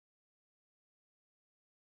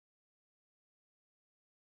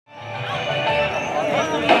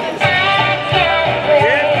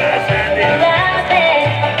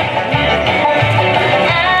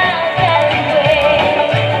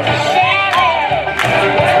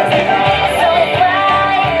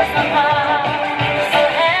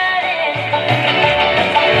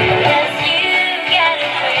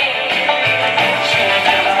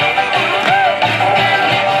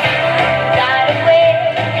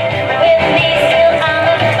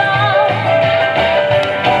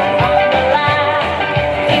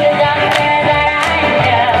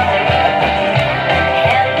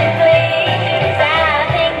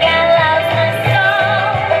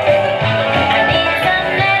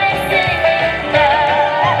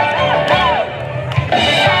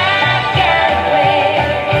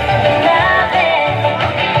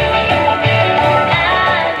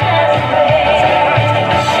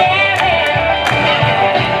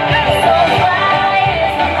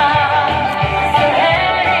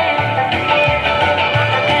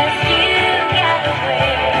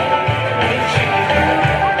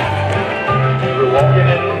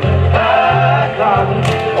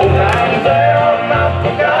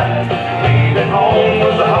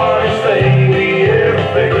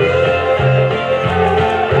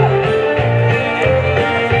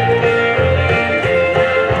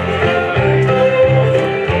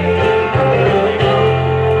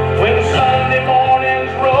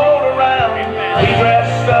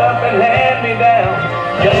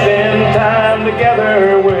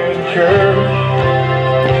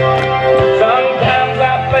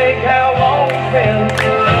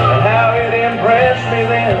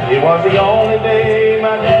was the only day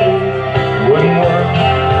my days wouldn't work.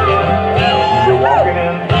 You're walking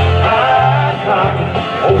in high cotton,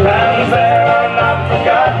 old times there are not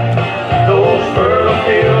forgotten. Those fertile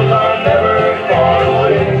fields are never far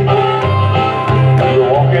away. You're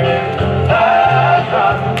walking in high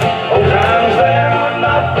cotton, old times there are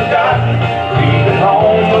not forgotten. Leaving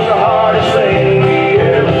home was the hardest thing we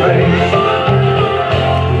ever faced.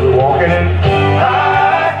 You're walking in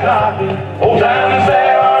high cotton, old times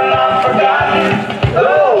there are not forgotten.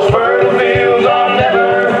 Those fertile fields are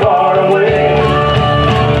never far away.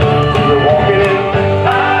 You're walking in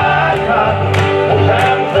high cotton, old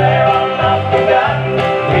times there are not forgotten.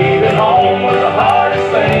 Leaving home was the hardest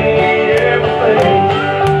thing we ever faced.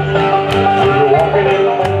 You're walking in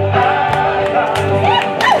high cotton.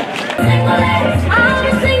 Single ladies, all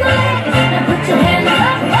the single ladies, now put your hands up.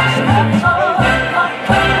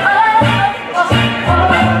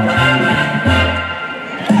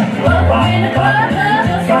 In the club,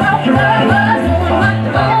 just walk the bus, doing what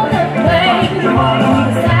the older way.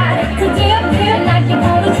 Decided to give in, like you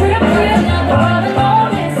want a trip, now the running on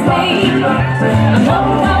this speed. I'm up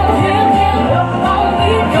on him, on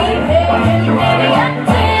me, paying any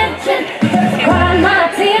attention. Crying my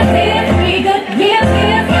tears, 3 good years,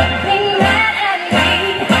 looking mad at me.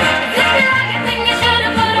 If you like a thing, you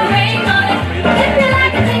should've put a ring on it. If you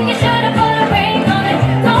like a thing, you should've put a ring on it.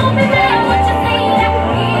 Don't be mad what you say, you have to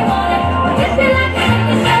keep on it. If you like a thing,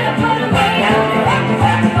 you should've put a ring on it.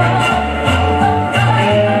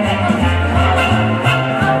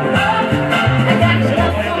 I got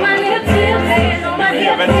stuff on my lips, laying on my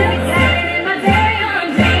hips, in my very own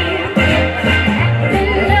dream.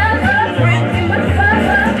 Been nervous, breaking my fuss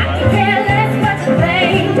up. I can care less what you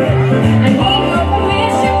think. I need no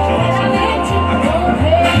permission, and I'm itching. Don't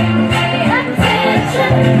pay any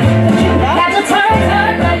attention. But you got to turn,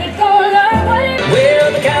 now you gon' learn what it is. Well,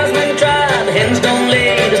 the cows make a drive, the hens don't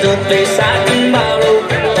lay. There's no place I can borrow.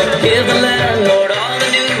 Give the landlord all the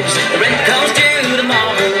news. The rent comes due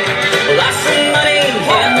tomorrow. Lots of money in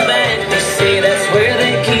the bank. They say that's where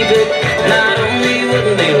they keep it. Not only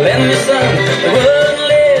wouldn't they lend me some, they wouldn't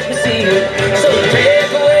let me see it. So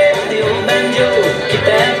take away the old banjo, keep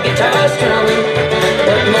that guitar strumming.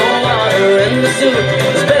 Put more water in the soup,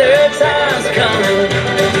 there's better times coming.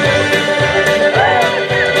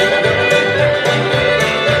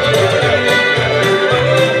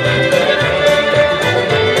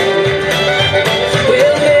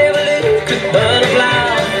 Well, Mabel Lou could butterfly,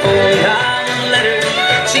 only high on the letter.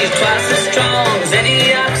 She's twice as strong as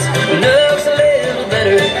any ox, looks a little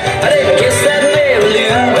better. I didn't kiss that Mabel Lou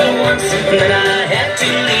but once, and then I had to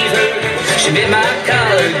leave her. She bit my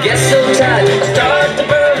collar, gets so tight, I start to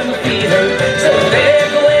burn the fever. So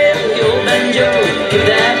take away the old banjo, keep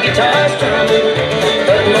that guitar strumming.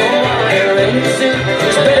 Put more wire in the soup,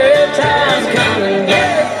 there's better times coming, yeah.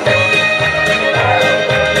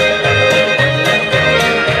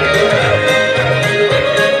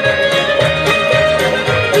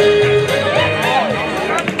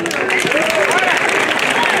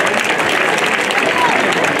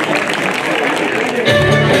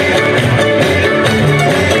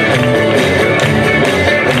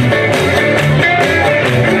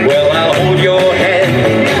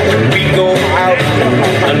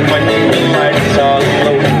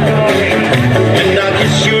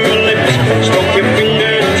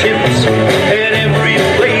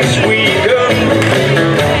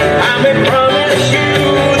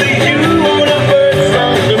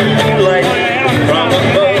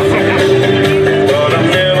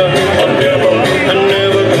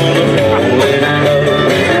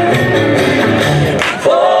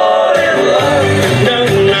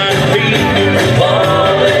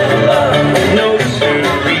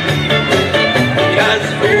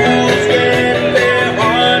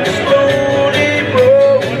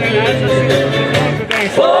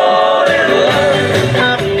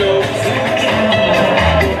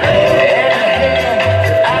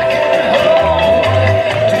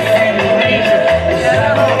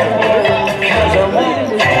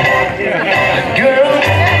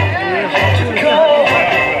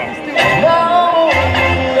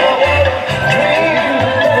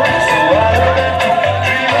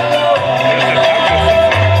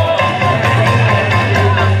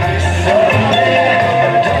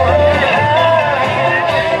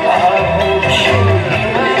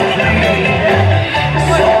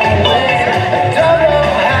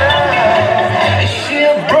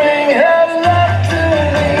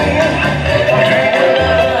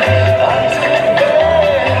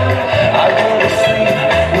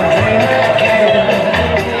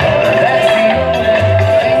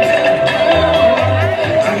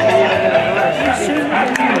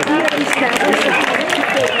 That